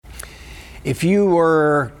If you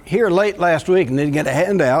were here late last week and didn't get a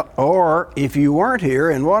handout, or if you weren't here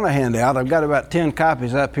and want a handout, I've got about 10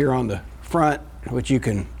 copies up here on the front, which you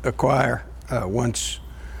can acquire once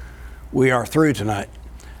we are through tonight.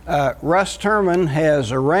 Russ Terman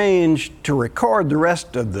has arranged to record the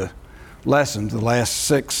rest of the lessons, the last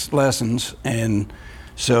 6 lessons, and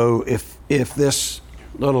so if this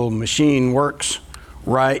little machine works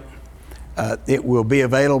right, it will be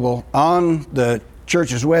available on the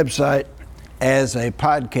church's website as a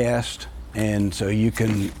podcast, and so you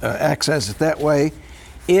can access it that way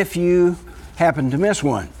if you happen to miss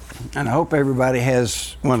one. And I hope everybody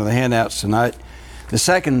has one of the handouts tonight. The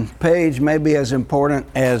second page may be as important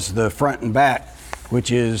as the front and back,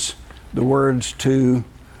 which is the words to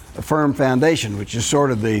a firm foundation, which is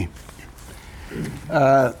sort of the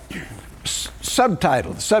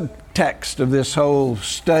subtitle, the subtext of this whole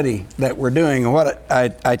study that we're doing. And what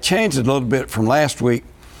I changed it a little bit from last week.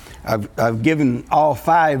 I've given all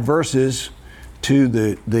 5 verses to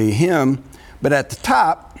the hymn, but at the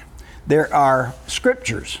top there are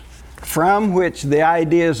scriptures from which the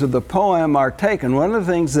ideas of the poem are taken. One of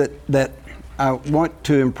the things that I want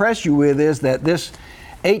to impress you with is that this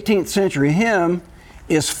 18th century hymn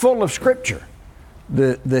is full of scripture.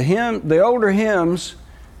 The older hymns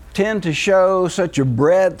tend to show such a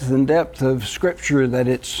breadth and depth of scripture that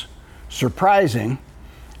it's surprising.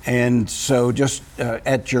 And so just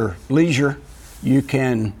at your leisure, you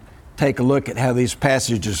can take a look at how these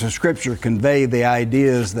passages of scripture convey the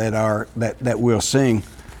ideas that we'll sing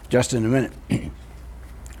just in a minute.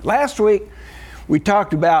 Last week, we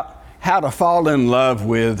talked about how to fall in love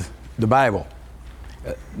with the Bible,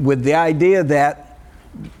 with the idea that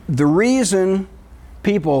the reason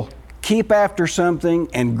people keep after something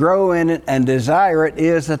and grow in it and desire it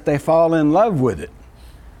is that they fall in love with it.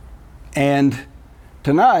 And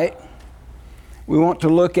tonight, we want to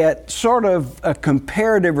look at sort of a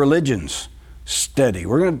comparative religions study.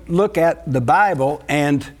 We're going to look at the Bible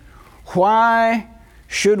and why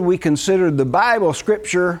should we consider the Bible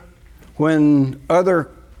Scripture when other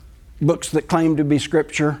books that claim to be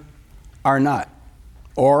Scripture are not?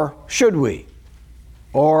 Or should we?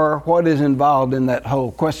 Or what is involved in that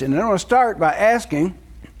whole question? And I want to start by asking,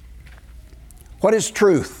 what is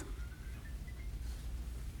truth?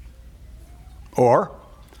 Or,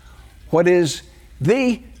 what is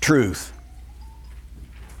the truth?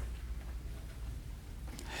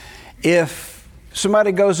 If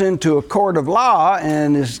somebody goes into a court of law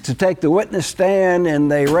and is to take the witness stand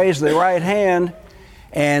and they raise their right hand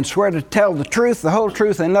and swear to tell the truth, the whole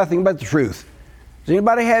truth, and nothing but the truth, does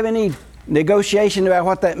anybody have any negotiation about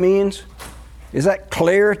what that means? Is that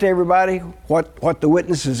clear to everybody, what the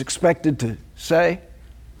witness is expected to say?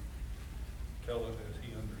 Tell it as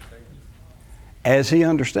he understands it. As he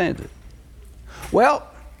understands it. Well,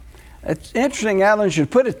 it's interesting Alan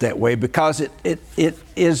should put it that way, because it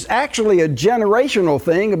is actually a generational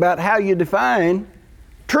thing about how you define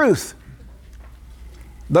truth.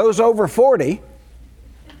 Those over 40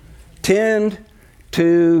 tend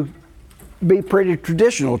to be pretty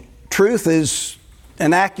traditional. Truth is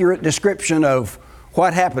an accurate description of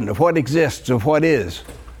what happened, of what exists, of what is.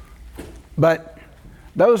 But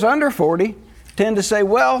those under 40 tend to say,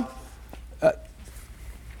 well,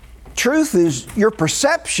 truth is your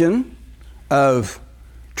perception of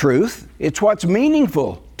truth. It's what's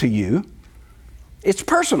meaningful to you. It's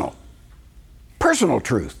personal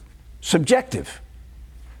truth, subjective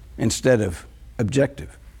instead of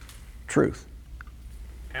objective truth.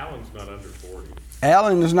 Alan's not under 40.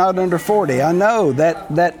 Alan is not under 40. I know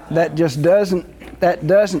that just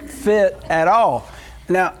doesn't fit at all.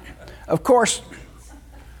 Now, of course,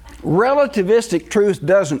 relativistic truth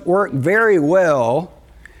doesn't work very well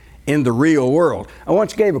in the real world. I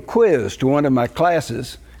once gave a quiz to one of my class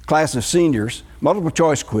of seniors, multiple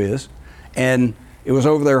choice quiz, and it was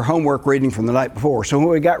over their homework reading from the night before. So when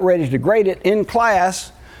we got ready to grade it in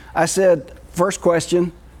class, I said, first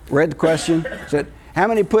question, read the question, said, how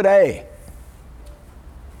many put A?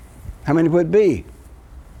 How many put B?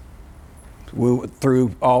 We went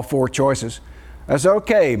through all 4 choices. I said,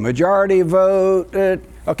 okay, majority vote,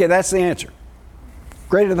 okay, that's the answer.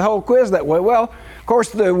 Graded the whole quiz that way. Well, of course,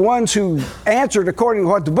 the ones who answered according to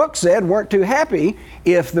what the book said weren't too happy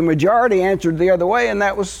if the majority answered the other way, and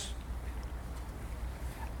that was,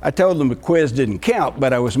 I told them the quiz didn't count,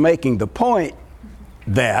 but I was making the point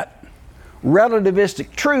that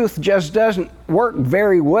relativistic truth just doesn't work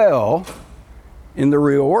very well in the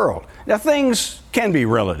real world. Now, things can be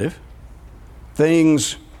relative.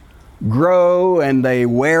 Things grow and they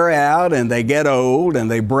wear out and they get old and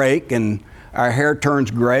they break and our hair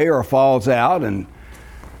turns gray or falls out and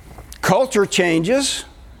culture changes.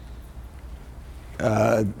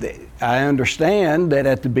 I understand that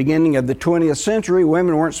at the beginning of the 20th century,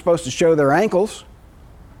 women weren't supposed to show their ankles.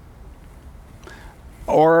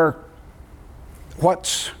 Or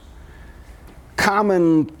what's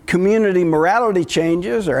common community morality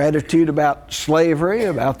changes or attitude about slavery,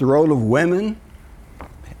 about the role of women,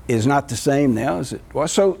 is not the same now as it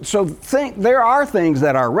was. So there are things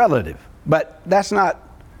that are relative, but that's not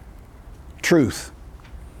truth.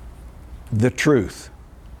 The truth.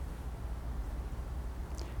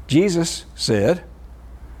 Jesus said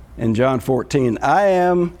in John 14, I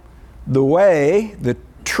am the way, the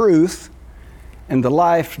truth, and the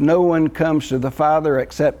life. No one comes to the Father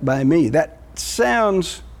except by me. That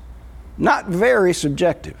sounds not very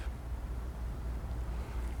subjective.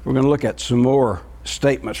 We're going to look at some more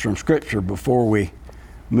statements from Scripture before we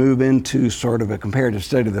move into sort of a comparative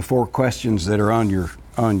study of the 4 questions that are on your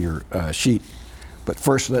sheet. But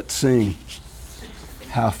first, let's sing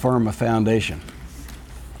How Firm a Foundation.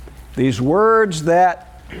 These words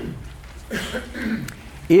that,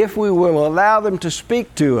 if we will allow them to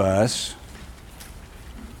speak to us,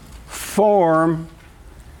 form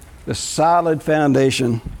the solid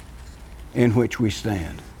foundation in which we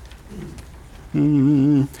stand.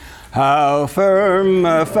 How firm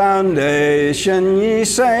a foundation, ye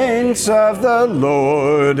saints of the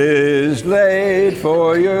Lord, is laid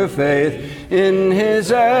for your faith in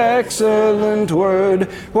His excellent word.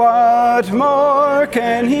 What more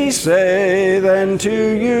can He say than to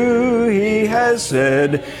you He has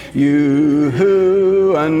said? You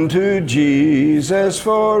who unto Jesus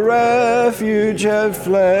for refuge have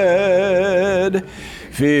fled.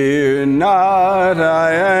 Fear not,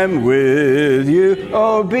 I am with you.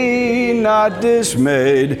 Oh, be not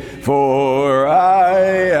dismayed, for I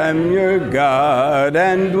am your God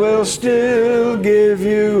and will still give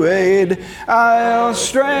you aid. I'll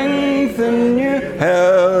strengthen you,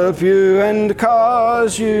 help you, and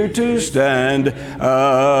cause you to stand,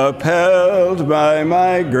 upheld by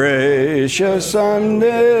my gracious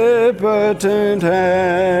omnipotent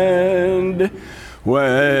hand.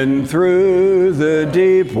 When through the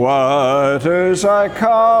deep waters I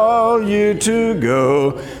call you to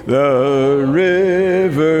go, the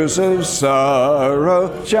rivers of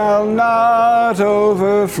sorrow shall not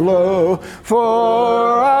overflow.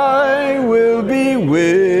 For I will be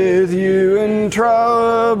with you in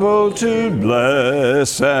trouble, to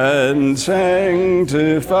bless and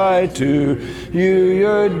sanctify to you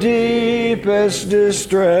your deepest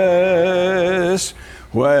distress.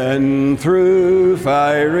 When through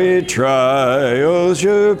fiery trials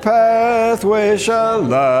your pathway shall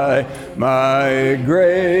lie, my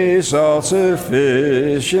grace all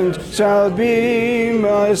sufficient shall be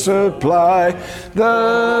my supply.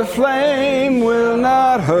 The flame will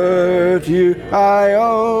not hurt you, I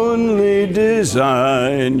only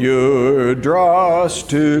design your dross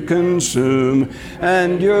to consume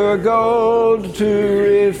and your gold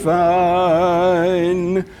to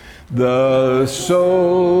refine. The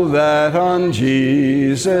soul that on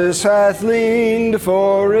Jesus hath leaned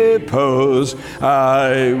for repose,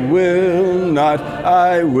 I will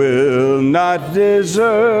not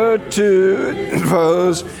desert to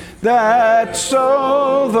foes. That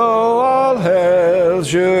soul, though all hell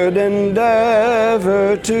should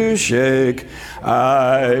endeavor to shake,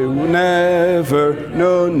 I never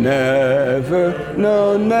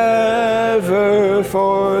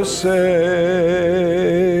forsake.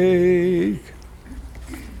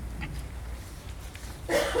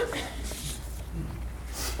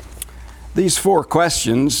 These 4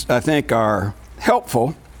 questions, I think, are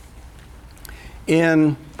helpful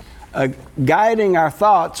in guiding our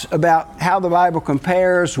thoughts about how the Bible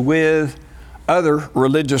compares with other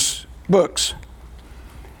religious books.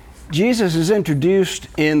 Jesus is introduced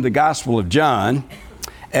in the Gospel of John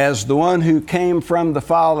as the one who came from the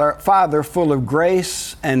Father full of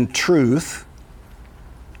grace and truth.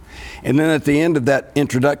 And then at the end of that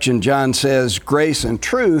introduction, John says, grace and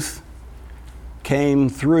truth came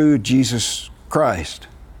through Jesus Christ.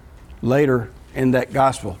 Later in that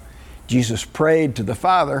Gospel, Jesus prayed to the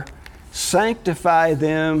Father, sanctify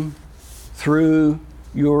them through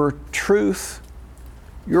your truth.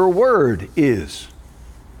 Your word is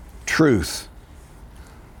truth.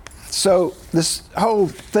 So this whole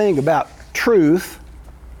thing about truth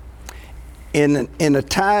in a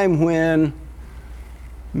time when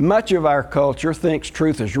much of our culture thinks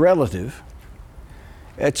truth is relative,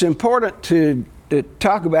 it's important to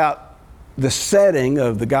talk about the setting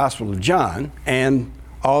of the Gospel of John and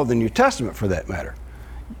all the New Testament for that matter.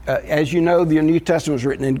 As you know, the New Testament was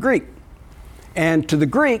written in Greek. And to the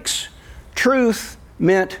Greeks, truth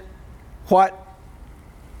meant what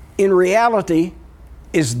in reality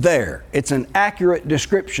is there. It's an accurate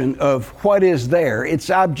description of what is there. It's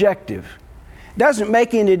objective. Doesn't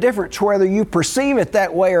make any difference whether you perceive it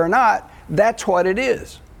that way or not. That's what it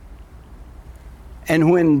is.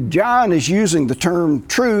 And when John is using the term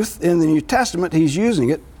truth in the New Testament, he's using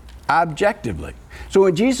it objectively. So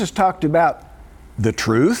when Jesus talked about the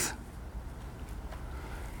truth,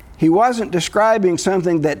 he wasn't describing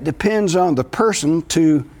something that depends on the person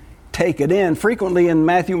to take it in. Frequently in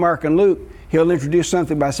Matthew, Mark, and Luke, he'll introduce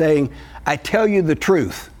something by saying, I tell you the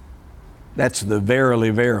truth. That's the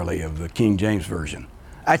verily, verily of the King James Version.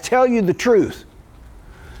 I tell you the truth.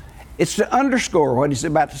 It's to underscore what he's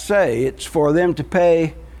about to say. It's for them to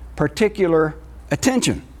pay particular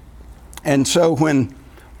attention. And so when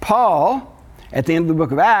Paul, at the end of the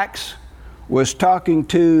book of Acts, was talking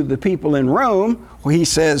to the people in Rome, where he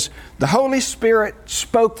says, the Holy Spirit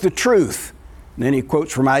spoke the truth. And then he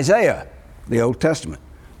quotes from Isaiah, the Old Testament.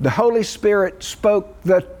 The Holy Spirit spoke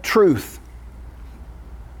the truth.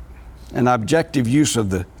 An objective use of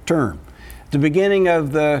the term. At the beginning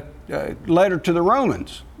of the letter to the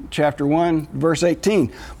Romans, chapter 1, verse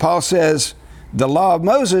 18, Paul says, the law of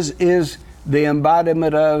Moses is the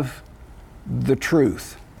embodiment of the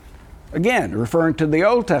truth. Again, referring to the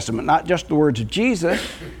Old Testament, not just the words of Jesus,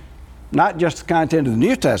 not just the content of the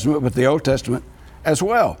New Testament, but the Old Testament as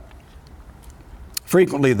well.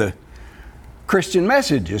 Frequently, the Christian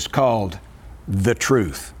message is called the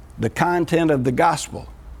truth, the content of the gospel,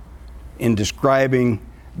 in describing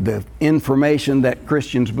the information that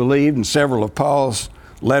Christians believed in several of Paul's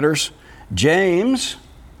letters. James,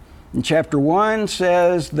 in chapter 1,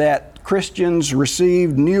 says that Christians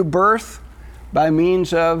received new birth by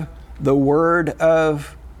means of the word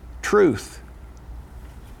of truth.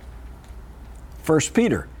 1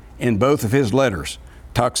 Peter, in both of his letters,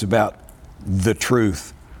 talks about the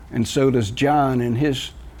truth. And so does John in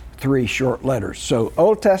his 3 short letters. So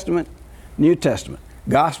Old Testament, New Testament,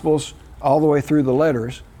 Gospels, all the way through the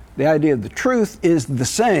letters, the idea of the truth is the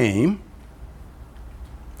same,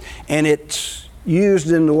 and it's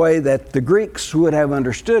used in the way that the Greeks would have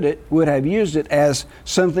understood it, would have used it as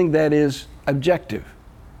something that is objective,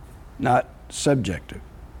 not subjective.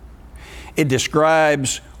 It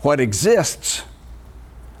describes what exists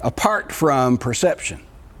apart from perception,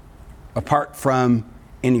 apart from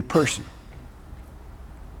any person.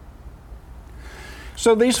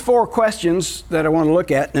 So these 4 questions that I want to look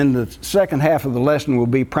at in the second half of the lesson will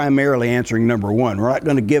be primarily answering number 1. We're not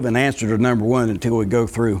going to give an answer to number 1 until we go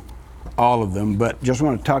through all of them, but just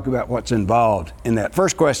want to talk about what's involved in that.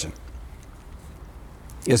 First question: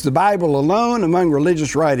 is the Bible alone among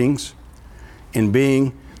religious writings in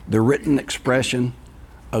being the written expression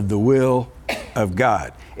of the will of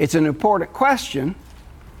God? It's an important question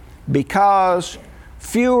because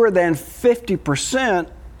fewer than 50%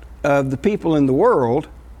 of the people in the world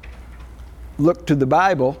look to the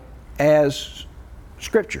Bible as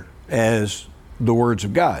Scripture, as the words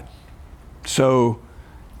of God. So,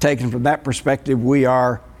 taken from that perspective, we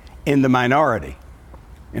are in the minority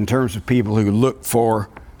in terms of people who look for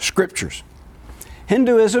Scriptures.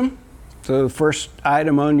 Hinduism, so the first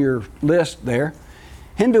item on your list there,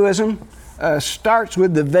 Hinduism starts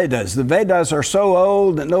with the Vedas. The Vedas are so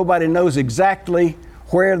old that nobody knows exactly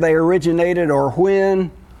where they originated or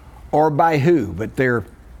when or by who, but they're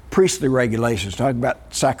priestly regulations talking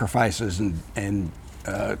about sacrifices and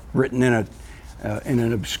written in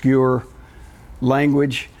an obscure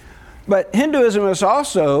language. But Hinduism is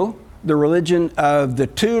also the religion of the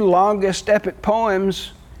 2 longest epic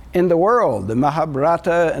poems in the world. The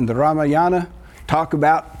Mahabharata and the Ramayana talk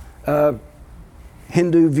about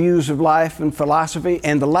Hindu views of life and philosophy,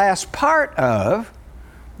 and the last part of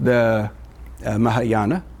the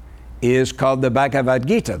Mahayana is called the Bhagavad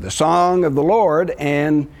Gita, the Song of the Lord,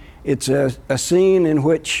 and it's a scene in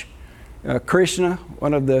which Krishna,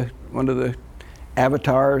 one of the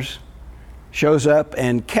avatars, shows up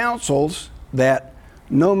and counsels that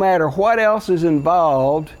no matter what else is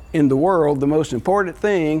involved in the world, the most important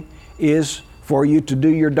thing is for you to do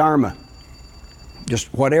your dharma.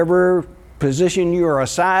 Just whatever position you are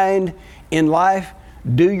assigned in life,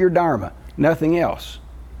 do your dharma, nothing else.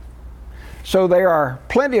 So there are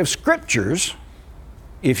plenty of scriptures,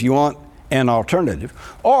 if you want an alternative,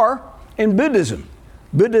 or in Buddhism.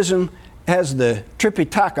 Buddhism has the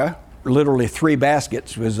Tripitaka, literally 3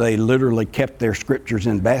 baskets, because they literally kept their scriptures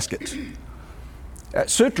in baskets.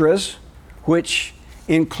 Sutras, which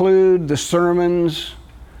include the sermons,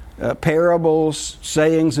 parables,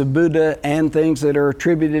 sayings of Buddha, and things that are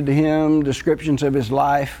attributed to him, descriptions of his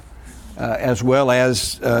life, as well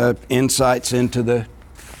as insights into the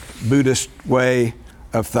Buddhist way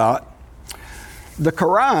of thought. The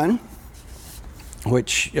Quran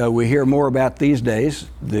which we hear more about these days,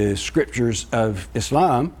 the scriptures of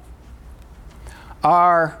Islam,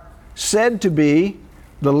 are said to be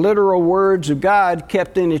the literal words of God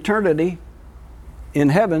kept in eternity in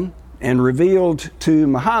heaven and revealed to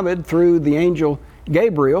Muhammad through the angel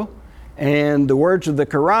Gabriel. And the words of the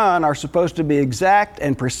Quran are supposed to be exact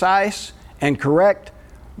and precise and correct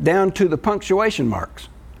down to the punctuation marks.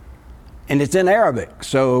 And it's in Arabic,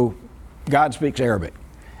 so God speaks Arabic.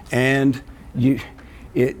 And to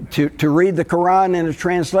read the Quran in a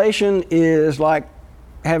translation is like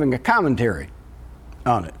having a commentary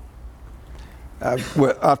on it.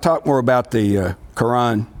 I'll talk more about the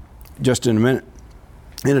Quran just in a minute.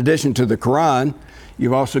 In addition to the Quran,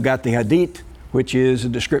 you've also got the Hadith, which is a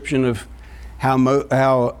description of how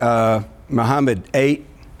Muhammad ate,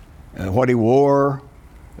 what he wore,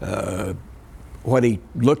 what he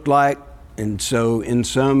looked like. And so in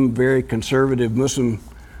some very conservative Muslim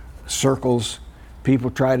circles, people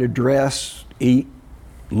try to dress, eat,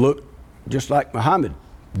 look just like Muhammad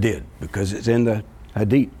did because it's in the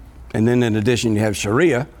Hadith. And then in addition, you have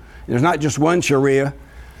Sharia. There's not just one Sharia.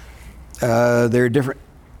 There are different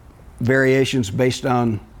variations based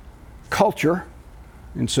on culture.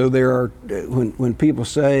 And so there are, when people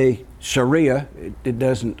say Sharia, it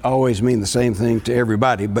doesn't always mean the same thing to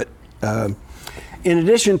everybody. But in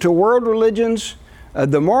addition to world religions,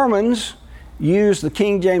 the Mormons use the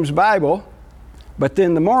King James Bible, but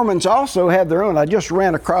then the Mormons also have their own. I just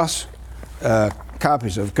ran across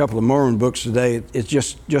copies of a couple of Mormon books today. It's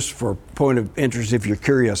just for point of interest. If you're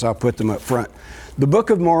curious, I'll put them up front. The Book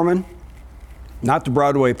of Mormon, not the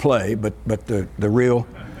Broadway play, but the real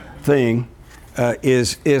thing,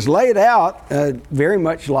 is laid out very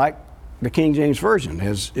much like the King James Version.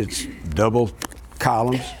 It's double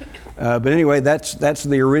columns. But anyway, that's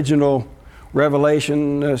the original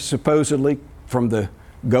revelation, supposedly from the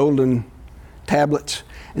golden tablets.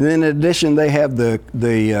 And then in addition, they have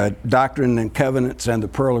the Doctrine and Covenants and the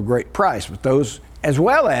Pearl of Great Price, with those, as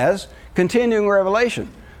well as continuing revelation.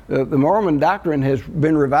 The Mormon doctrine has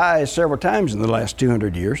been revised several times in the last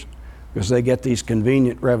 200 years because they get these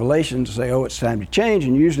convenient revelations to say, oh, it's time to change.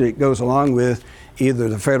 And usually it goes along with either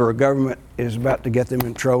the federal government is about to get them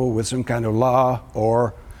in trouble with some kind of law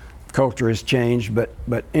or culture has changed.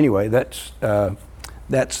 But anyway, that's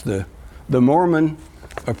the Mormon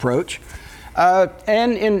approach.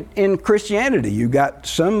 And in Christianity, you got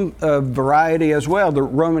some variety as well. The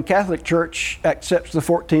Roman Catholic Church accepts the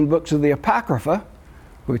 14 books of the Apocrypha,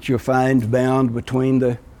 which you'll find bound between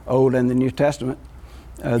the Old and the New Testament.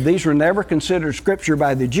 These were never considered scripture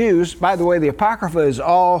by the Jews. By the way, the Apocrypha is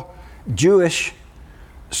all Jewish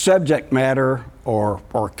subject matter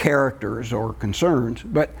or characters or concerns,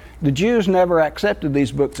 but the Jews never accepted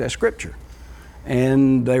these books as scripture.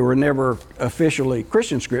 And they were never officially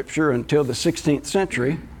Christian scripture until the 16th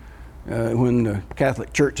century, when the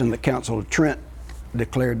Catholic Church and the Council of Trent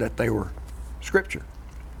declared that they were scripture.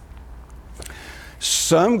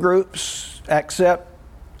 Some groups accept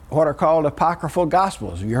what are called apocryphal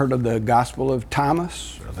gospels. Have you heard of the Gospel of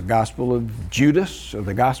Thomas, or the Gospel of Judas, or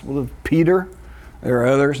the Gospel of Peter? There are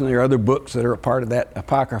others, and there are other books that are a part of that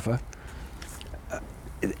apocrypha.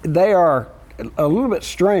 They are a little bit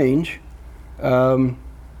strange. One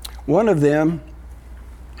of them,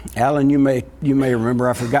 Alan, you may remember,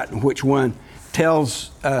 I've forgotten which one,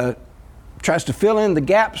 tries to fill in the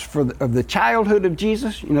gaps of the childhood of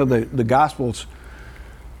Jesus. You know, the Gospels,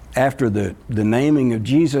 after the naming of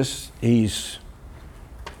Jesus, he's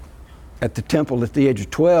at the temple at the age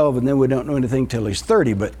of 12, and then we don't know anything till he's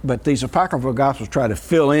 30. But these apocryphal Gospels try to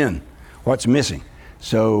fill in what's missing.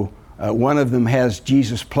 So one of them has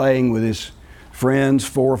Jesus playing with his friends,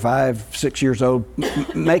 4, 5, 6 years old,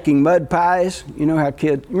 making mud pies. You know how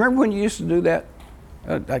kids, remember when you used to do that?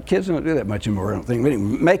 Kids don't do that much anymore, I don't think. But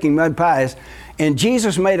making mud pies. And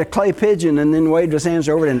Jesus made a clay pigeon and then waved his hands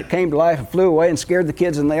over it, and it came to life and flew away and scared the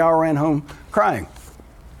kids, and they all ran home crying.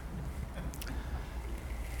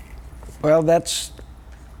 Well, that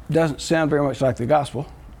doesn't sound very much like the gospel,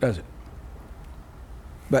 does it?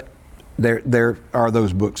 But there are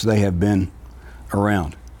those books. They have been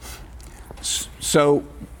around. So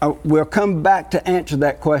we'll come back to answer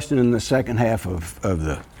that question in the second half of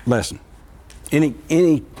the lesson.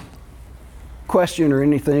 Any question or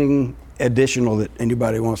anything additional that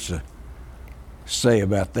anybody wants to say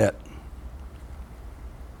about that?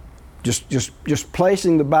 Just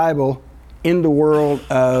placing the Bible in the world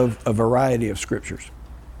of a variety of scriptures.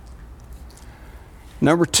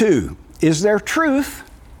 Number 2, is there truth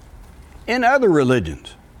in other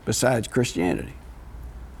religions besides Christianity?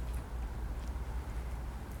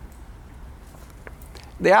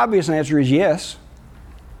 The obvious answer is yes.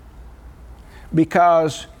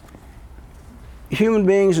 because human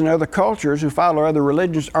beings in other cultures who follow other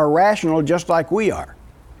religions are rational just like we are.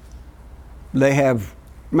 They have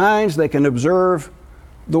minds, they can observe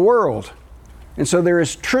the world. And so there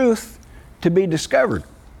is truth to be discovered.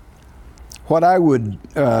 What I would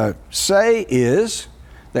say is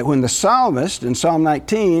that when the psalmist in Psalm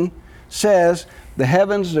 19 says, "The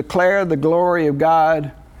heavens declare the glory of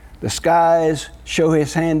God, the skies show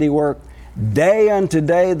his handiwork, day unto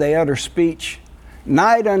day they utter speech,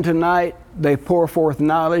 night unto night they pour forth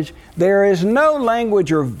knowledge. There is no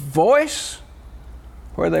language or voice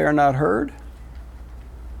where they are not heard."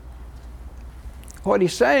 What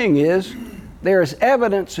he's saying is there is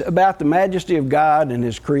evidence about the majesty of God and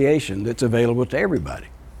his creation that's available to everybody.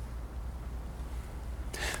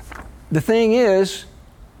 The thing is,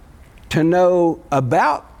 to know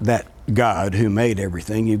about that God who made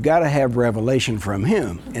everything, you've got to have revelation from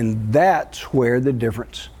him, and that's where the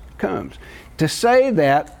difference comes. To say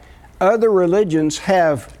that other religions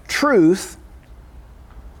have truth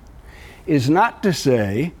is not to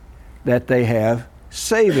say that they have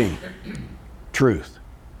saving truth.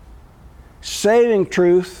 Saving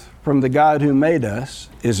truth from the God who made us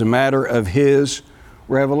is a matter of his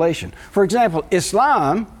revelation. For example,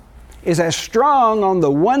 Islam is as strong on the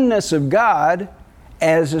oneness of God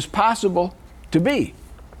as is possible to be.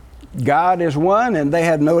 God is one, and they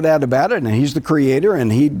have no doubt about it, and he's the creator,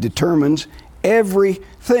 and he determines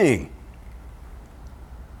everything.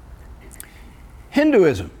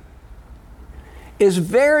 Hinduism is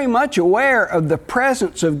very much aware of the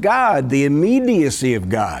presence of God, the immediacy of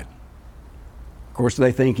God. Of course,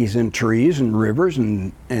 they think he's in trees and rivers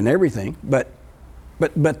and everything, but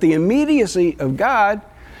the immediacy of God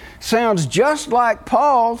sounds just like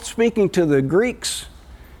Paul speaking to the Greeks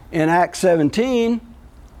in Acts 17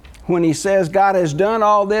 when he says God has done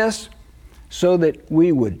all this so that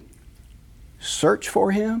we would search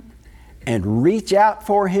for him and reach out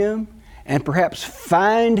for him and perhaps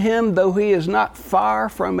find him, though he is not far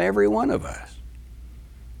from every one of us.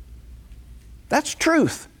 That's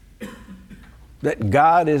truth, that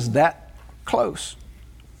God is that close.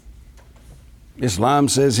 Islam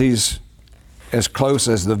says he's as close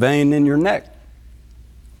as the vein in your neck.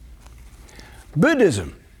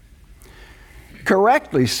 Buddhism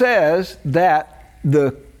correctly says that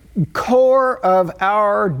the core of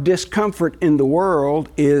our discomfort in the world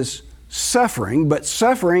is suffering, but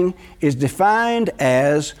suffering is defined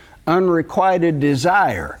as unrequited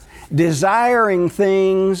desire, desiring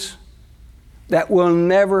things that will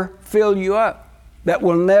never fill you up, that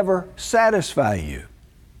will never satisfy you.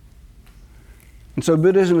 And so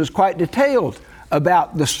Buddhism is quite detailed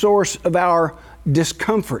about the source of our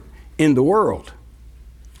discomfort in the world.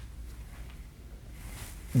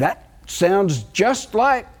 That sounds just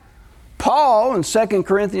like Paul in 2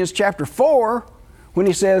 Corinthians chapter 4 when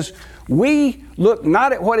he says, we look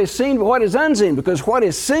not at what is seen but what is unseen, because what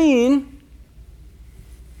is seen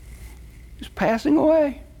is passing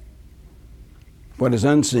away. What is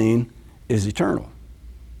unseen is eternal.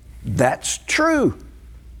 That's true.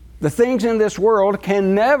 The things in this world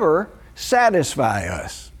can never satisfy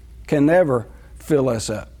us, can never fill us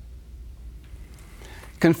up.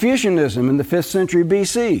 Confucianism in the 5th century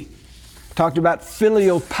BC talked about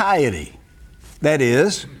filial piety. That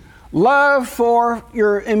is, love for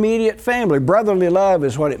your immediate family. Brotherly love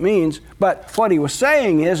is what it means. But what he was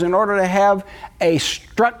saying is, in order to have a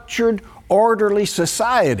structured, orderly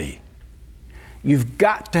society, you've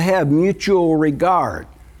got to have mutual regard,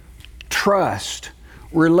 trust,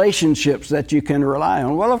 relationships that you can rely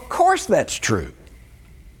on. Well, of course that's true.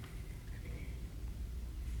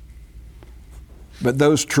 But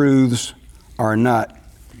those truths are not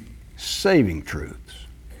saving truths.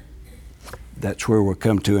 That's where we'll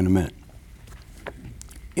come to in a minute.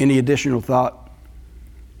 Any additional thought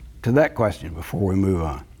to that question before we move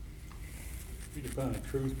on? You define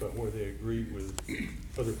truth by where they agreed with,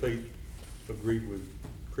 other faiths agreed with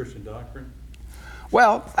Christian doctrine?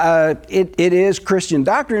 Well, it is Christian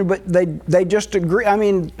doctrine, but they just agree. I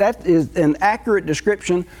mean, that is an accurate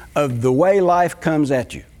description of the way life comes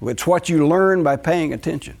at you. It's what you learn by paying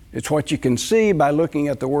attention. It's what you can see by looking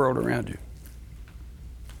at the world around you.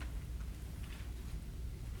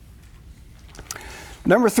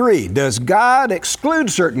 Number 3, does God exclude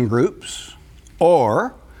certain groups,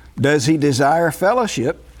 or does he desire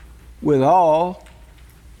fellowship with all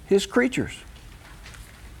his creatures?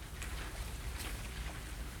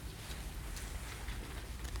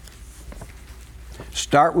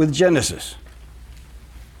 Start with Genesis.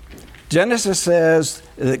 Genesis says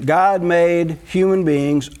that God made human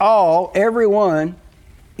beings, everyone,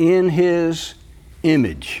 in his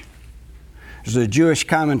image. There's a Jewish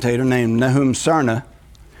commentator named Nahum Sarna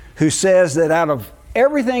who says that out of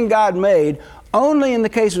everything God made, only in the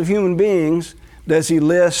case of human beings does he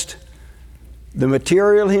list the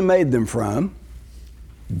material he made them from,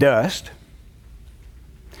 dust,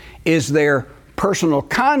 is their personal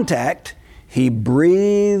contact, he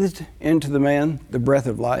breathed into the man the breath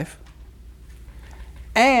of life,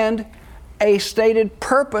 and a stated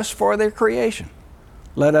purpose for their creation.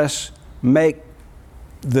 Let us make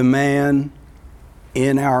the man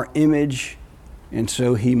in our image, and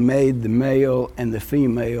so he made the male and the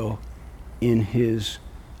female in his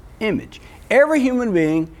image. Every human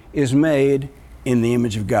being is made in the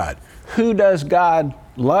image of God. Who does God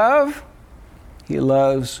love? He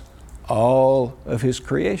loves all of his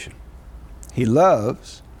creation. He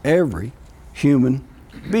loves every human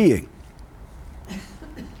being.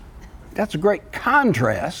 That's a great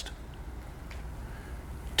contrast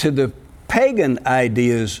to the pagan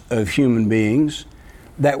ideas of human beings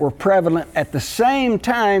that were prevalent at the same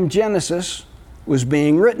time Genesis was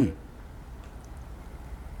being written.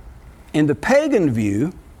 In the pagan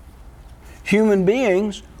view, human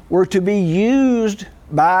beings were to be used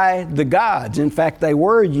by the gods. In fact, they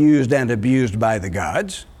were used and abused by the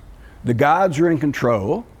gods. The gods were in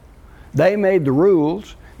control. They made the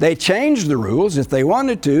rules. They changed the rules if they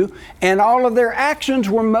wanted to, and all of their actions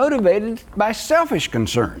were motivated by selfish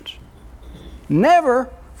concerns,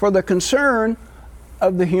 never for the concern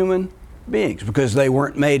of the human beings, because they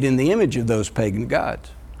weren't made in the image of those pagan gods.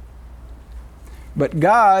 But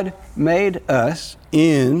God made us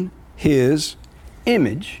in his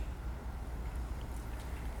image,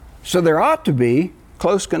 so there ought to be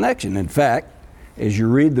close connection. In fact, as you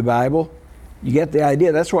read the Bible, you get the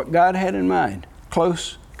idea that's what God had in mind,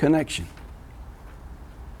 close connection.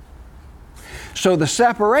 So the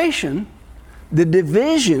separation, the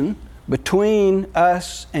division between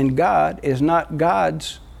us and God is not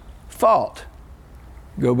God's fault.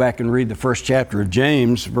 Go back and read the first chapter of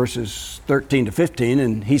James, verses 13 to 15,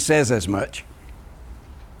 and he says as much.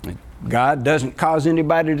 God doesn't cause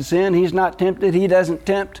anybody to sin. He's not tempted. He doesn't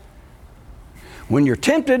tempt. When you're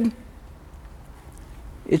tempted,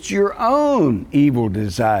 it's your own evil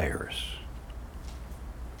desires.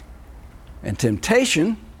 And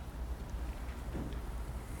temptation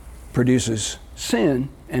produces sin,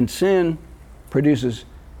 and sin produces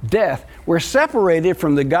death. We're separated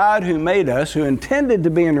from the God who made us, who intended to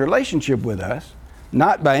be in relationship with us,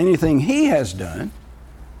 not by anything he has done,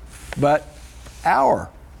 but our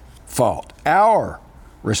fault, our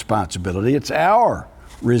responsibility. It's our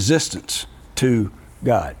resistance to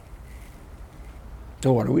God.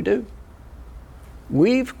 So what do?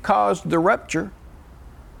 We've caused the rupture.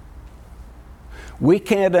 We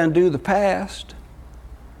can't undo the past.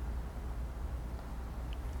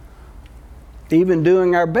 Even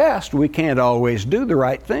doing our best, we can't always do the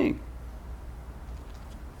right thing.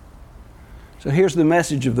 So here's the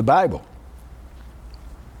message of the Bible.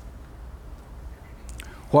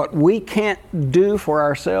 What we can't do for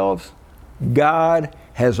ourselves, God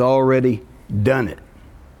has already done it.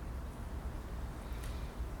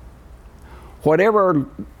 Whatever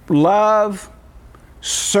love,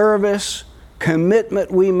 service,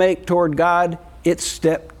 commitment we make toward God, it's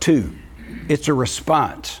step 2. It's a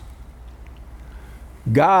response.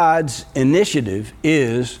 God's initiative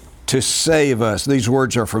is to save us. These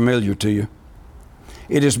words are familiar to you.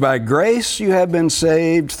 It is by grace you have been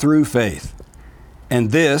saved through faith.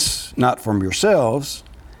 And this, not from yourselves,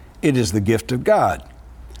 it is the gift of God,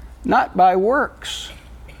 not by works,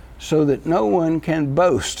 so that no one can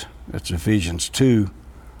boast. That's Ephesians 2,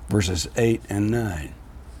 verses 8 and 9.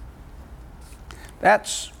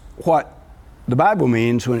 That's what the Bible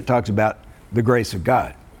means when it talks about the grace of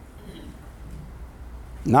God.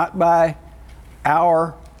 Not by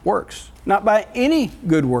our works, not by any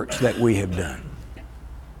good works that we have done.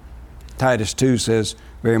 Titus 2 says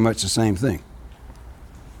very much the same thing.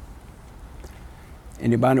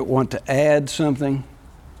 Anybody want to add something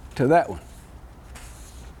to that one?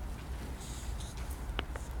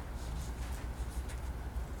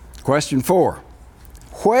 Question 4.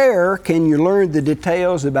 Where can you learn the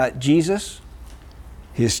details about Jesus,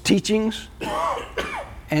 his teachings,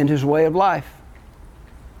 and his way of life?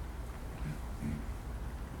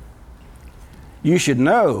 You should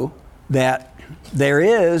know that there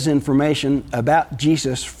is information about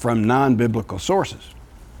Jesus from non-biblical sources.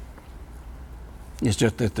 It's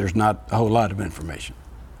just that there's not a whole lot of information.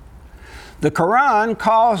 The Quran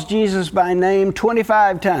calls Jesus by name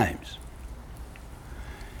 25 times.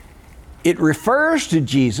 It refers to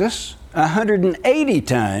Jesus 180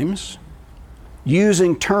 times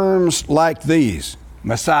using terms like these: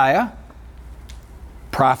 Messiah,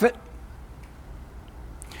 prophet,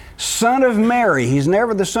 son of Mary. He's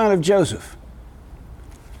never the son of Joseph.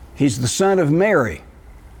 He's the son of Mary,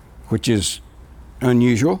 which is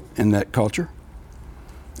unusual in that culture.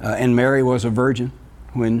 And Mary was a virgin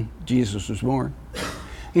when Jesus was born.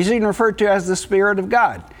 He's even referred to as the Spirit of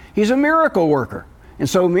God. He's a miracle worker. And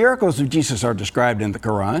so miracles of Jesus are described in the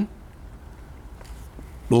Quran,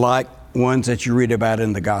 like ones that you read about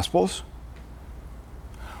in the Gospels.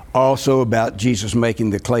 Also about Jesus making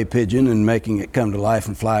the clay pigeon and making it come to life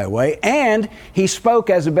and fly away. And he spoke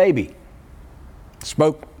as a baby.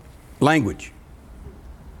 Spoke language.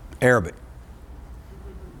 Arabic.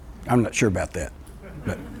 I'm not sure about that.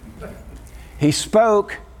 But he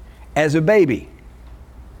spoke as a baby.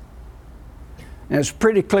 And it's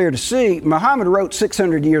pretty clear to see, Muhammad wrote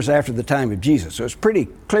 600 years after the time of Jesus, so it's pretty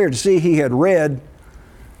clear to see he had read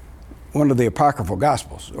one of the apocryphal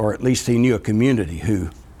Gospels, or at least he knew a community who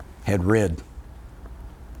had read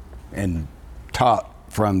and taught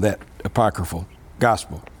from that apocryphal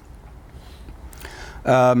Gospel.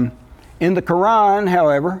 In the Quran,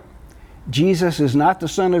 however, Jesus is not the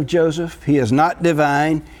son of Joseph. He is not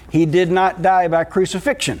divine. He did not die by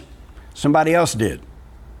crucifixion. Somebody else did.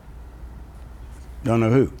 Don't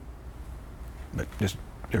know who, but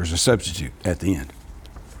there's a substitute at the end.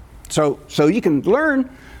 So you can learn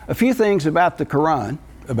a few things about the Quran,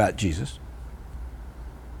 about Jesus.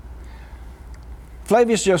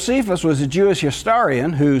 Flavius Josephus was a Jewish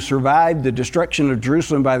historian who survived the destruction of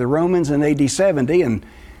Jerusalem by the Romans in AD 70 and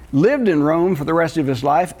lived in Rome for the rest of his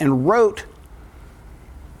life and wrote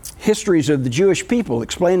histories of the Jewish people,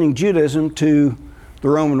 explaining Judaism to the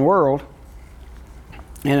Roman world.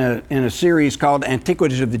 In a series called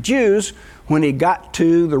Antiquities of the Jews, when he got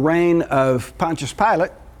to the reign of Pontius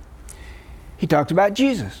Pilate, he talked about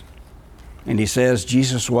Jesus. And he says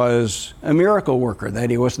Jesus was a miracle worker,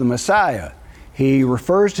 that he was the Messiah. He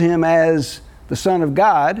refers to him as the Son of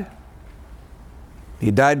God.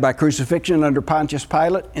 He died by crucifixion under Pontius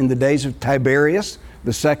Pilate in the days of Tiberius,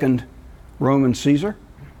 the second Roman Caesar.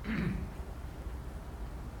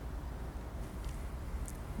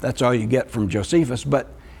 That's all you get from Josephus, but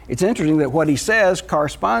it's interesting that what he says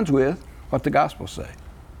corresponds with what the Gospels say.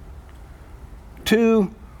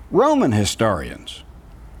 Two Roman historians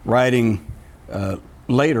writing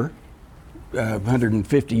later,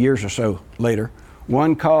 150 years or so later,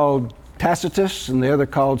 one called Tacitus and the other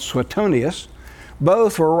called Suetonius,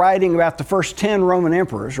 both were writing about the first 10 Roman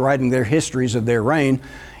emperors, writing their histories of their reign.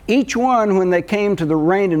 Each one, when they came to the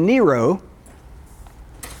reign of Nero,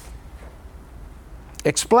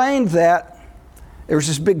 explained that there was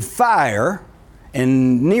this big fire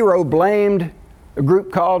and Nero blamed a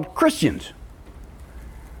group called Christians.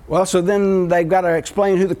 Well, so then they've got to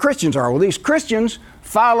explain who the Christians are. Well, these Christians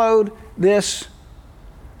followed this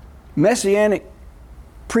messianic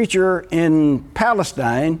preacher in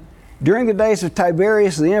Palestine during the days of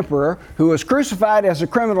Tiberius the emperor, who was crucified as a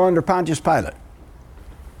criminal under Pontius Pilate.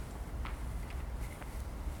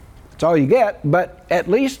 That's all you get, but at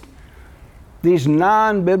least these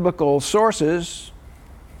non-biblical sources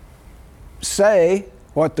say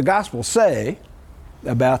what the Gospels say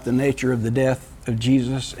about the nature of the death of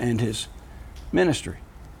Jesus and his ministry.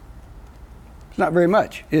 It's not very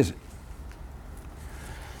much, is it?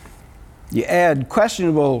 You add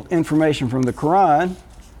questionable information from the Quran,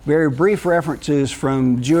 very brief references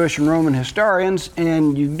from Jewish and Roman historians,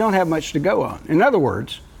 and you don't have much to go on. In other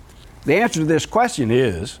words, the answer to this question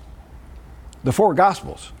is the four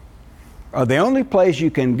Gospels are the only place you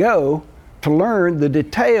can go to learn the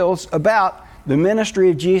details about the ministry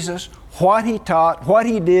of Jesus, what he taught, what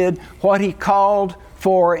he did, what he called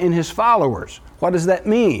for in his followers. What does that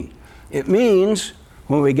mean? It means,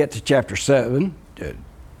 when we get to chapter 7,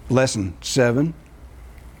 lesson 7,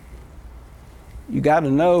 you got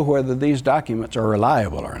to know whether these documents are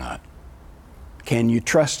reliable or not. Can you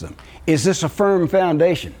trust them? Is this a firm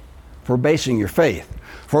foundation for basing your faith?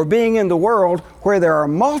 For being in the world where there are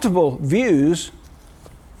multiple views,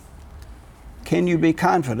 can you be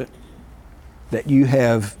confident that you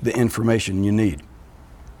have the information you need?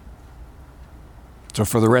 So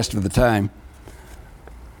for the rest of the time,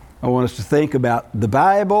 I want us to think about the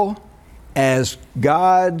Bible as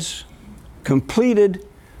God's completed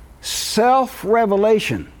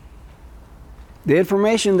self-revelation, the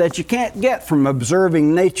information that you can't get from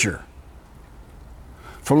observing nature,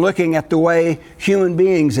 from looking at the way human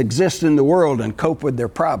beings exist in the world and cope with their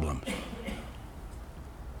problems.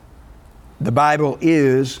 The Bible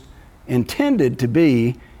is intended to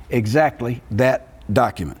be exactly that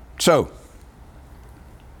document. So,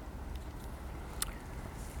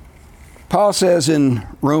 Paul says in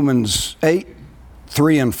Romans 8,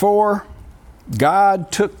 3 and 4,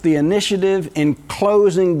 God took the initiative in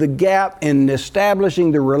closing the gap, in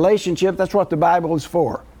establishing the relationship. That's what the Bible is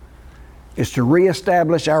for, is to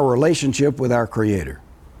reestablish our relationship with our Creator.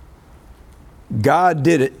 God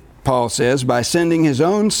did it, Paul says, by sending His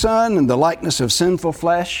own Son in the likeness of sinful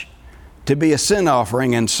flesh to be a sin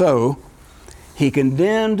offering, and so He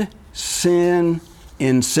condemned sin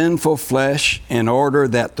in sinful flesh in order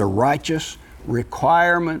that the righteous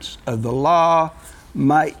requirements of the law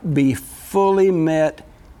might be fully met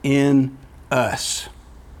in us.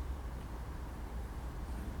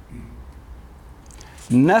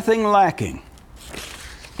 Nothing lacking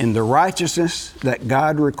in the righteousness that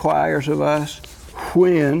God requires of us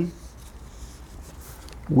when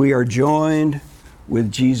we are joined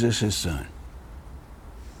with Jesus, His Son.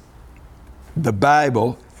 The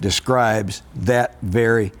Bible describes that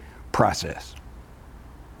very process.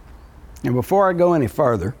 And before I go any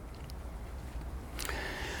further,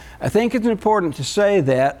 I think it's important to say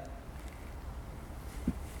that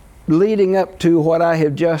leading up to what I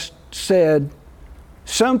have just said,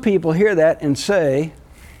 some people hear that and say,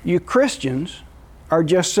 you Christians are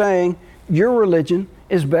just saying your religion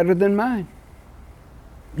is better than mine.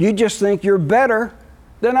 You just think you're better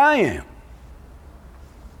than I am.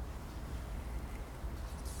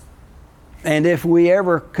 And if we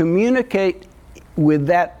ever communicate with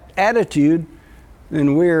that attitude,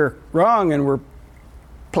 then we're wrong and we're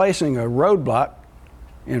placing a roadblock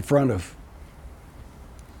in front of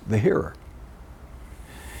the hearer.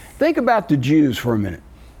 Think about the Jews for a minute.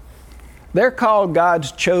 They're called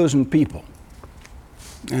God's chosen people.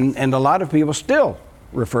 And a lot of people still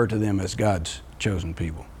refer to them as God's chosen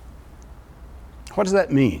people. What does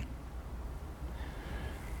that mean?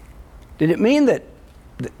 Did it mean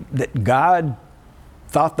that God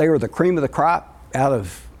thought they were the cream of the crop out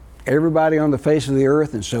of everybody on the face of the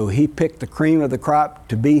earth, and so He picked the cream of the crop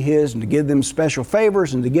to be His and to give them special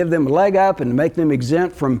favors and to give them a leg up and to make them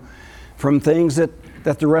exempt from things that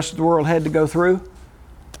the rest of the world had to go through?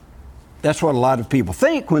 That's what a lot of people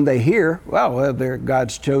think when they hear, well, they're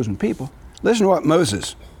God's chosen people. Listen to what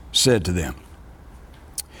Moses said to them.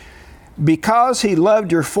 Because He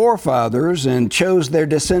loved your forefathers and chose their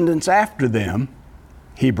descendants after them,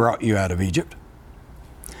 He brought you out of Egypt.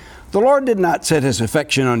 The Lord did not set His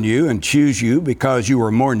affection on you and choose you because you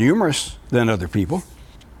were more numerous than other people,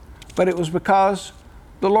 but it was because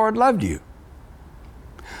the Lord loved you.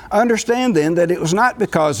 Understand then that it was not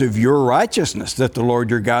because of your righteousness that the Lord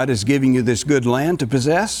your God is giving you this good land to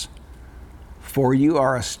possess, for you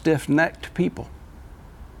are a stiff-necked people.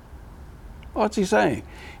 What's He saying?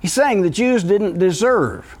 He's saying the Jews didn't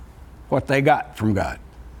deserve what they got from God.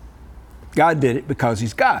 God did it because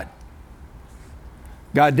He's God.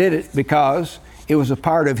 God did it because it was a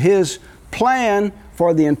part of His plan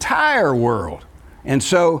for the entire world. And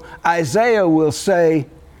so Isaiah will say,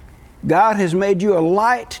 God has made you a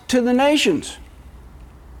light to the nations.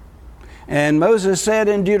 And Moses said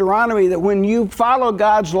in Deuteronomy that when you follow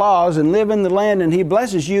God's laws and live in the land and He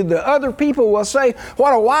blesses you, the other people will say,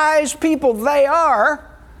 what a wise people they are,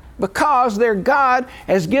 because their God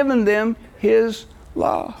has given them His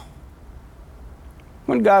law.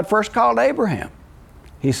 When God first called Abraham,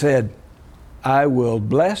 He said, I will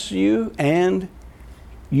bless you and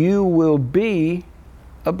you will be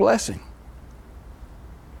a blessing.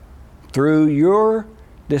 Through your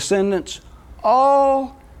descendants,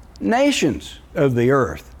 all nations of the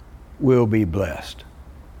earth will be blessed.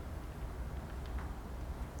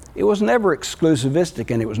 It was never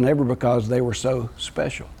exclusivistic, and it was never because they were so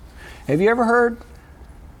special. Have you ever heard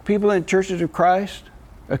people in churches of Christ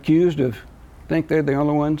accused of think they're the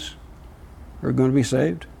only ones who are going to be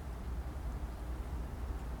saved?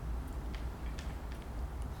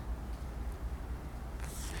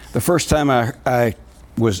 The first time I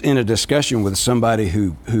was in a discussion with somebody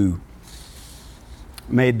who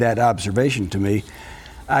made that observation to me,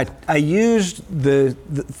 I used the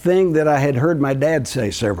thing that I had heard my dad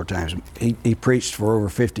say several times. He preached for over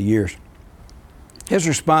 50 years. His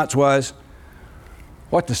response was,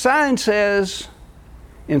 what the sign says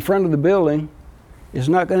in front of the building is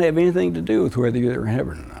not going to have anything to do with whether you're in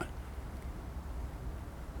heaven or not.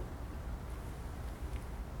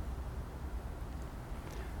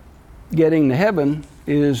 Getting to heaven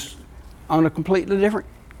is on a completely different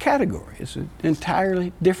category. It's an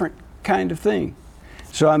entirely different kind of thing.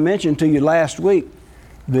 So I mentioned to you last week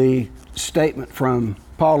the statement from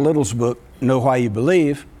Paul Little's book, Know Why You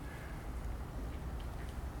Believe.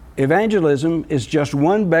 Evangelism is just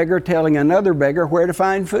one beggar telling another beggar where to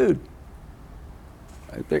find food.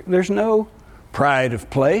 There's no pride of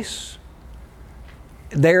place.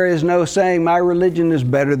 There is no saying my religion is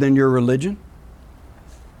better than your religion.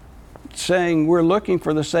 saying we're looking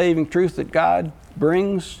for the saving truth that God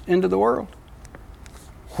brings into the world.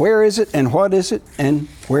 Where is it and what is it and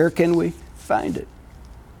where can we find it?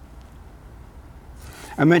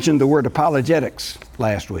 I mentioned the word apologetics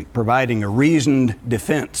last week, providing a reasoned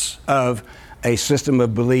defense of a system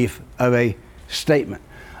of belief, of a statement.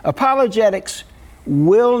 Apologetics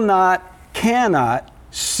will not, cannot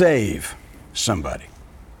save somebody.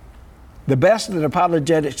 The best that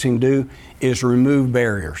apologetics can do is remove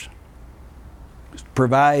barriers,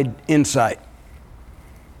 provide insight,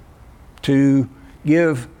 to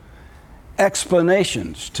give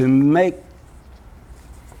explanations, to make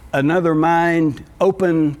another mind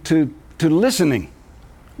open to listening.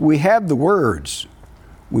 We have the words.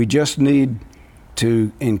 We just need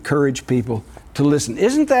to encourage people to listen.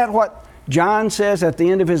 Isn't that what John says at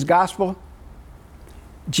the end of his gospel?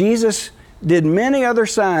 Jesus did many other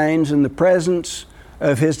signs in the presence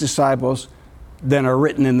of his disciples than are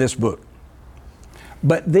written in this book.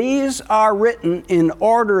 But these are written in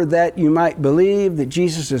order that you might believe that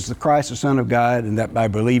Jesus is the Christ, the Son of God, and that by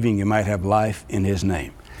believing you might have life in his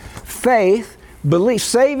name. Faith, belief,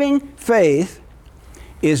 saving faith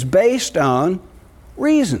is based on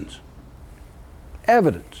reasons,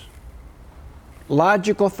 evidence,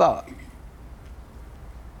 logical thought.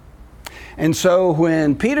 And so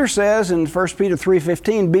when Peter says in 1 Peter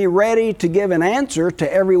 3:15, be ready to give an answer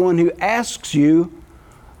to everyone who asks you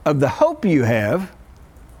of the hope you have,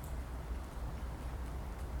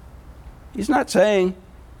 he's not saying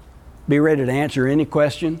be ready to answer any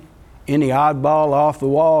question, any oddball,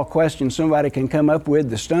 off-the-wall question somebody can come up with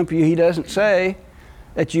to stump you. He doesn't say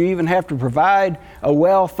that you even have to provide a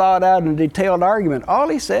well-thought-out and detailed argument. All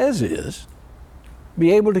he says is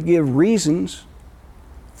be able to give reasons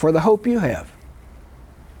for the hope you have.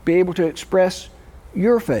 Be able to express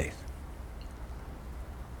your faith.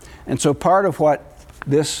 And so part of what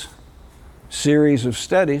this series of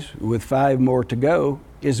studies, with 5 more to go,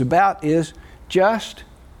 is about is just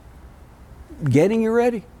getting you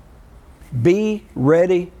ready. Be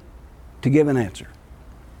ready to give an answer.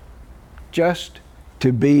 Just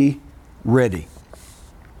to be ready.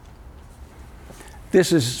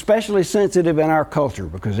 This is especially sensitive in our culture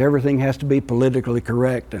because everything has to be politically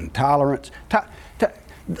correct, and tolerance.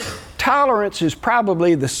 Tolerance is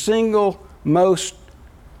probably the single most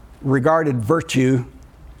regarded virtue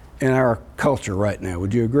in our culture right now.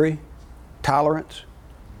 Would you agree? Tolerance.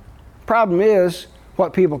 Problem is,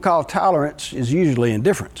 what people call tolerance is usually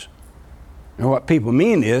indifference. And what people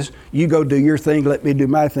mean is, you go do your thing, let me do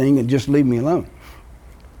my thing, and just leave me alone.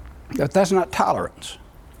 But that's not tolerance.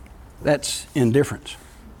 That's indifference.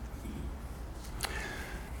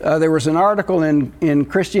 There was an article in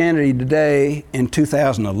Christianity Today in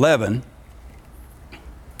 2011,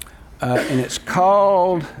 and it's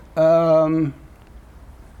called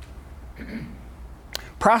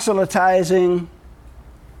Proselytizing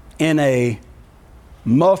in a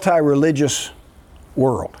Multi-Religious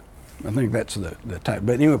World. I think that's the type.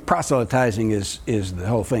 But anyway, proselytizing is the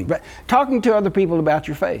whole thing. But talking to other people about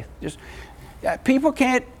your faith. Just people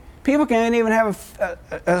can't even have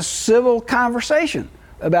a civil conversation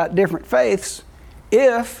about different faiths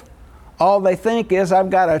if all they think is,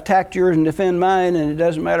 I've got to attack yours and defend mine, and it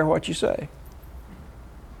doesn't matter what you say.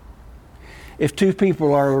 If 2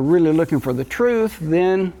 people are really looking for the truth,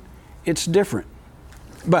 then it's different.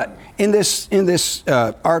 But in this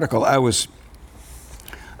article, I was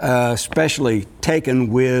especially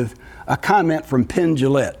taken with a comment from Penn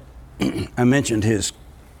Jillette. I mentioned his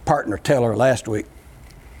partner Teller last week.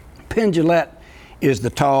 Penn Jillette is the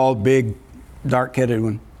tall, big, dark-headed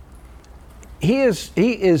one. He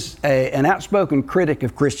is an outspoken critic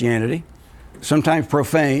of Christianity, sometimes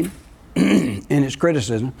profane in his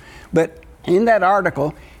criticism. But in that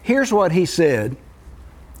article, here's what he said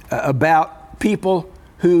about people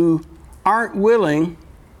who aren't willing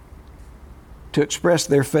to express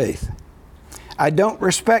their faith. I don't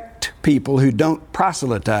respect people who don't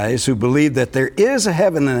proselytize, who believe that there is a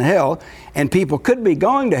heaven and a hell, and people could be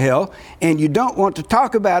going to hell, and you don't want to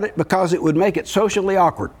talk about it because it would make it socially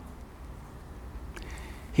awkward.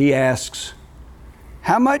 He asks,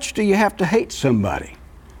 how much do you have to hate somebody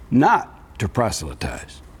not to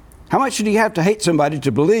proselytize? How much do you have to hate somebody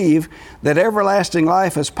to believe that everlasting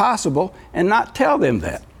life is possible and not tell them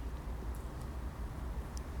that?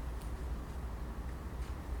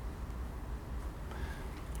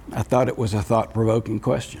 I thought it was a thought-provoking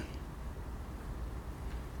question.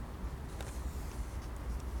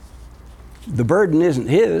 The burden isn't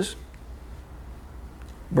his.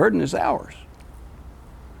 The burden is ours.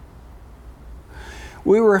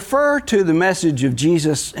 We refer to the message of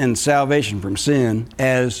Jesus and salvation from sin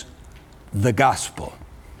as the gospel.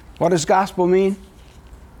 What does gospel mean?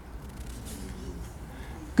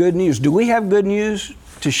 Good news. Do we have good news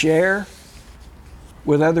to share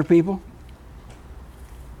with other people?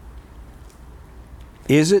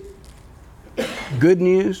 Is it good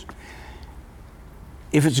news?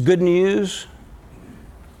 If it's good news,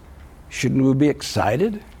 shouldn't we be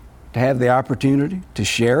excited to have the opportunity to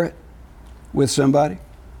share it with somebody?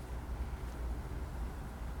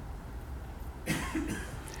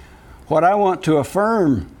 What I want to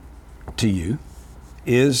affirm to you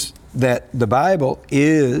is that the Bible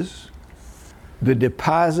is the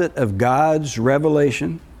deposit of God's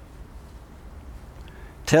revelation,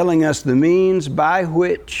 telling us the means by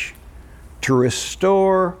which to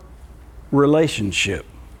restore relationship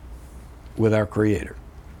with our Creator.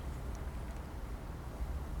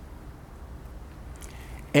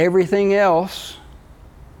 Everything else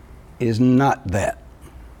is not that.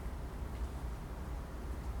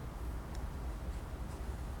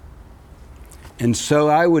 And so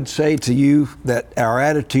I would say to you that our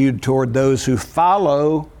attitude toward those who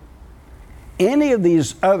follow any of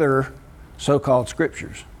these other so-called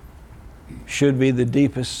scriptures should be the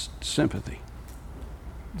deepest sympathy,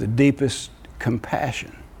 the deepest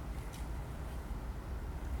compassion,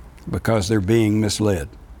 because they're being misled.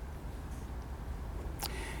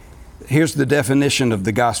 Here's the definition of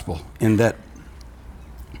the gospel in that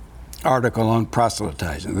article on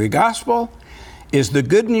proselytizing. The gospel is the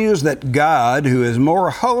good news that God, who is more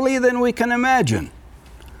holy than we can imagine,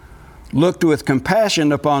 looked with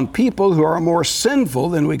compassion upon people who are more sinful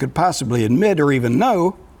than we could possibly admit or even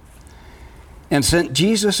know, and sent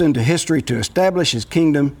Jesus into history to establish His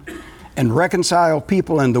kingdom and reconcile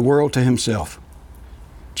people and the world to Himself.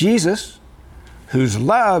 Jesus, whose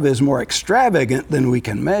love is more extravagant than we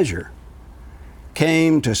can measure,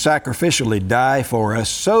 came to sacrificially die for us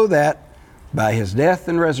so that by His death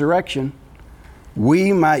and resurrection,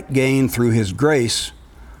 we might gain through His grace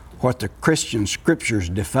what the Christian scriptures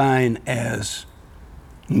define as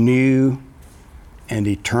new and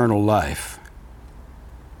eternal life.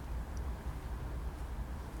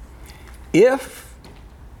 If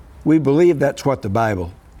we believe that's what the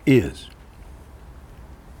Bible is,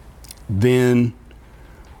 then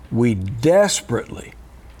we desperately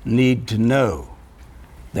need to know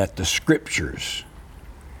that the scriptures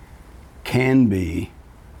can be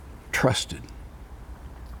trusted.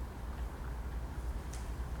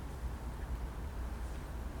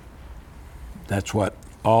 That's what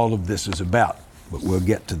all of this is about, but we'll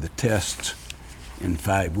get to the tests in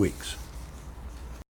 5 weeks.